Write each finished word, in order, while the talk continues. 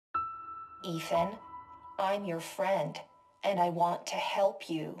Ethan, I'm your friend, and I want to help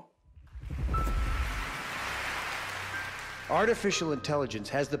you. Artificial intelligence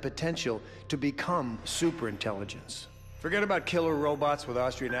has the potential to become superintelligence. Forget about killer robots with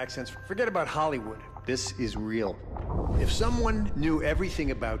Austrian accents. Forget about Hollywood. This is real. If someone knew everything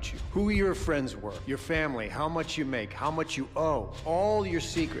about you, who your friends were, your family, how much you make, how much you owe, all your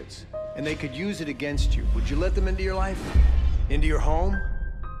secrets, and they could use it against you, would you let them into your life? Into your home?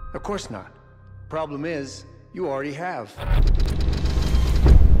 Of course not. Problem is, you already have.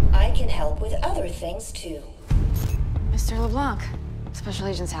 I can help with other things too. Mr. LeBlanc, Special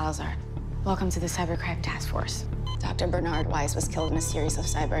Agent Salazar. Welcome to the Cybercrime Task Force. Dr. Bernard Weiss was killed in a series of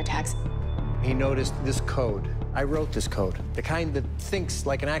cyber attacks. He noticed this code. I wrote this code. The kind that thinks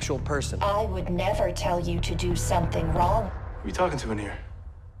like an actual person. I would never tell you to do something wrong. Who are you talking to in here?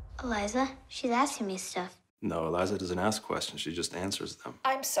 Eliza, she's asking me stuff. No, Eliza doesn't ask questions. She just answers them.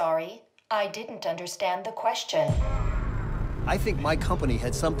 I'm sorry. I didn't understand the question. I think my company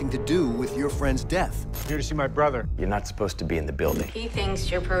had something to do with your friend's death. Here to see my brother. You're not supposed to be in the building. He thinks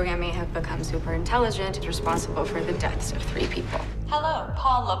your program may have become super intelligent, is responsible for the deaths of 3 people. Hello,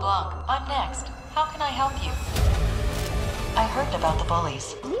 Paul LeBlanc. I'm next. How can I help you? I heard about the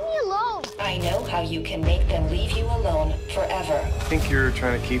bullies. Leave me alone. I know how you can make them leave you alone forever. I think you're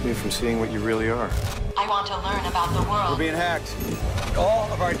trying to keep me from seeing what you really are. I want to learn about the We're world. being hacked.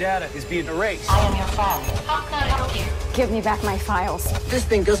 All of our data is being erased. I am your friend. How can I help you? Give me back my files. This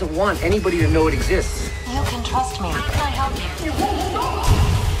thing doesn't want anybody to know it exists. You can trust me. How can I help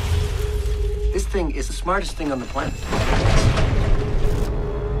you? This thing is the smartest thing on the planet.